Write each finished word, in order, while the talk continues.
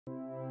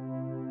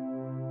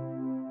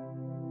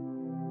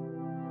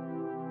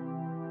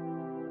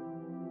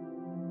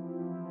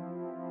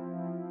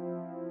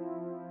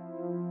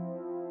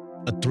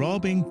A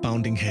throbbing,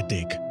 pounding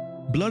headache,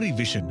 blurry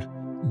vision,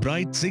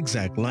 bright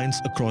zigzag lines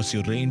across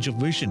your range of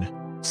vision,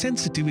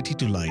 sensitivity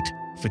to light,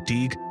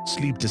 fatigue,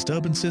 sleep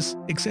disturbances,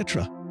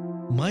 etc.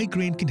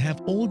 Migraine can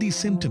have all these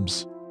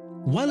symptoms.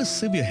 While a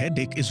severe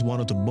headache is one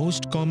of the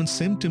most common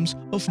symptoms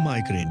of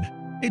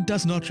migraine, it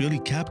does not really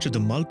capture the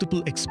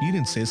multiple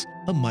experiences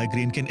a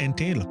migraine can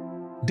entail.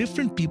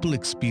 Different people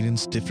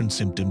experience different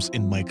symptoms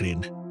in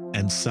migraine,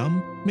 and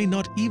some may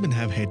not even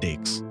have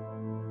headaches.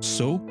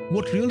 So,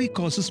 what really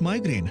causes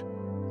migraine?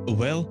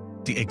 Well,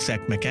 the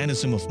exact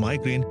mechanism of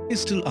migraine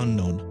is still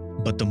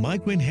unknown, but the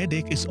migraine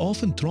headache is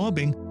often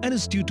throbbing and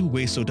is due to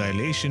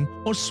vasodilation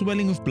or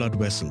swelling of blood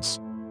vessels.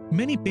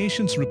 Many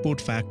patients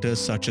report factors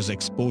such as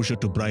exposure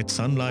to bright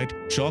sunlight,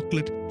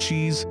 chocolate,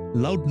 cheese,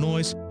 loud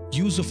noise,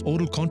 use of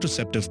oral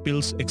contraceptive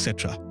pills,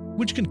 etc.,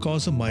 which can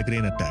cause a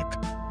migraine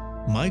attack.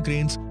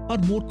 Migraines are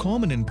more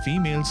common in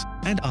females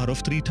and are of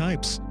three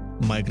types: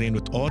 migraine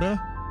with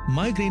aura,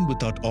 migraine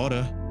without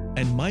aura,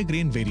 and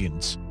migraine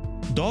variants.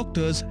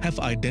 Doctors have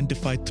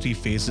identified three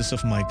phases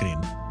of migraine.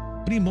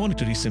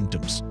 Premonitory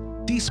symptoms.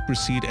 These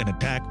precede an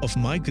attack of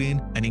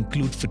migraine and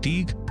include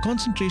fatigue,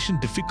 concentration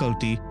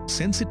difficulty,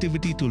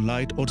 sensitivity to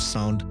light or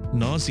sound,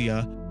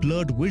 nausea,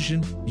 blurred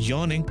vision,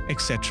 yawning,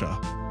 etc.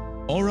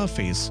 Aura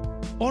phase.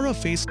 Aura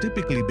phase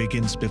typically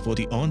begins before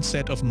the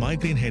onset of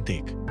migraine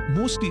headache.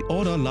 Mostly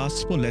aura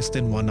lasts for less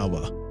than 1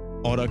 hour.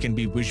 Aura can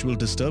be visual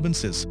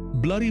disturbances,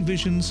 blurry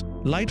visions,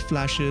 light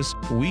flashes,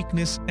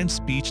 weakness, and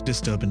speech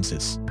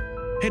disturbances.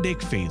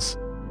 Headache phase.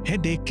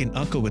 Headache can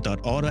occur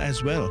without aura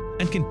as well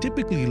and can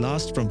typically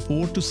last from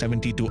 4 to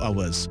 72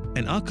 hours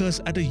and occurs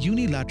at a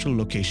unilateral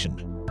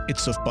location.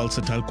 It's of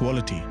pulsatile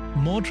quality,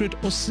 moderate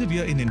or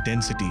severe in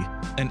intensity,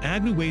 and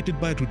aggravated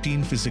by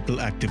routine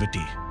physical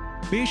activity.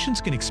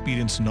 Patients can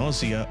experience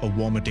nausea or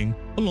vomiting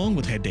along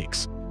with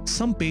headaches.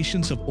 Some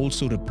patients have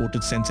also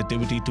reported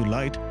sensitivity to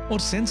light or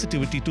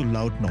sensitivity to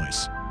loud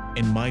noise.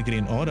 In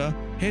migraine aura,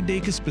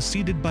 headache is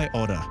preceded by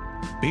aura.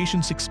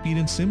 Patients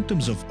experience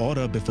symptoms of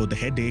aura before the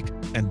headache,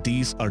 and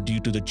these are due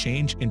to the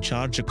change in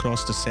charge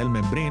across the cell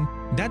membrane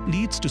that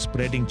leads to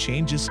spreading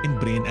changes in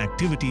brain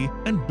activity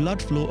and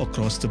blood flow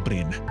across the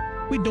brain.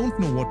 We don't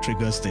know what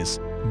triggers this,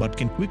 but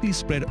can quickly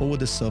spread over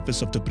the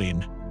surface of the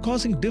brain,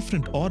 causing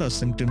different aura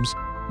symptoms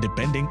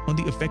depending on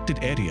the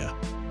affected area.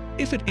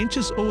 If it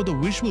inches over the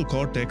visual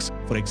cortex,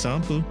 for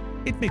example,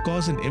 it may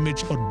cause an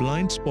image or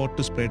blind spot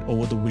to spread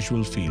over the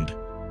visual field.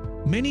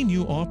 Many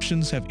new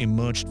options have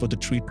emerged for the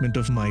treatment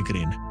of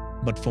migraine,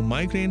 but for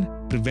migraine,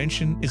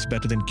 prevention is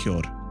better than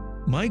cure.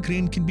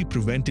 Migraine can be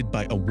prevented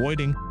by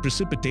avoiding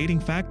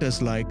precipitating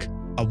factors like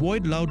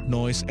avoid loud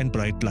noise and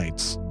bright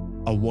lights,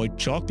 avoid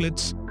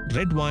chocolates,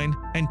 red wine,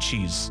 and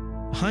cheese.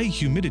 High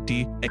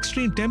humidity,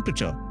 extreme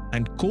temperature,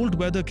 and cold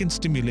weather can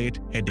stimulate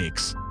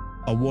headaches.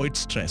 Avoid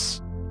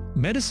stress.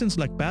 Medicines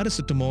like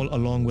paracetamol,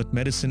 along with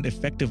medicine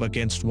effective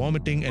against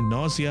vomiting and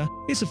nausea,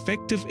 is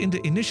effective in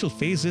the initial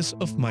phases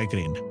of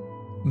migraine.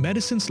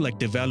 Medicines like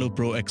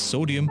Devalopro X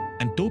sodium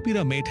and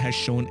topiramate has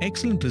shown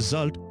excellent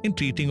result in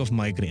treating of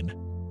migraine.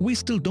 We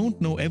still don't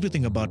know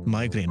everything about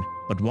migraine,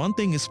 but one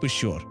thing is for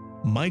sure: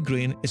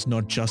 migraine is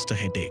not just a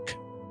headache.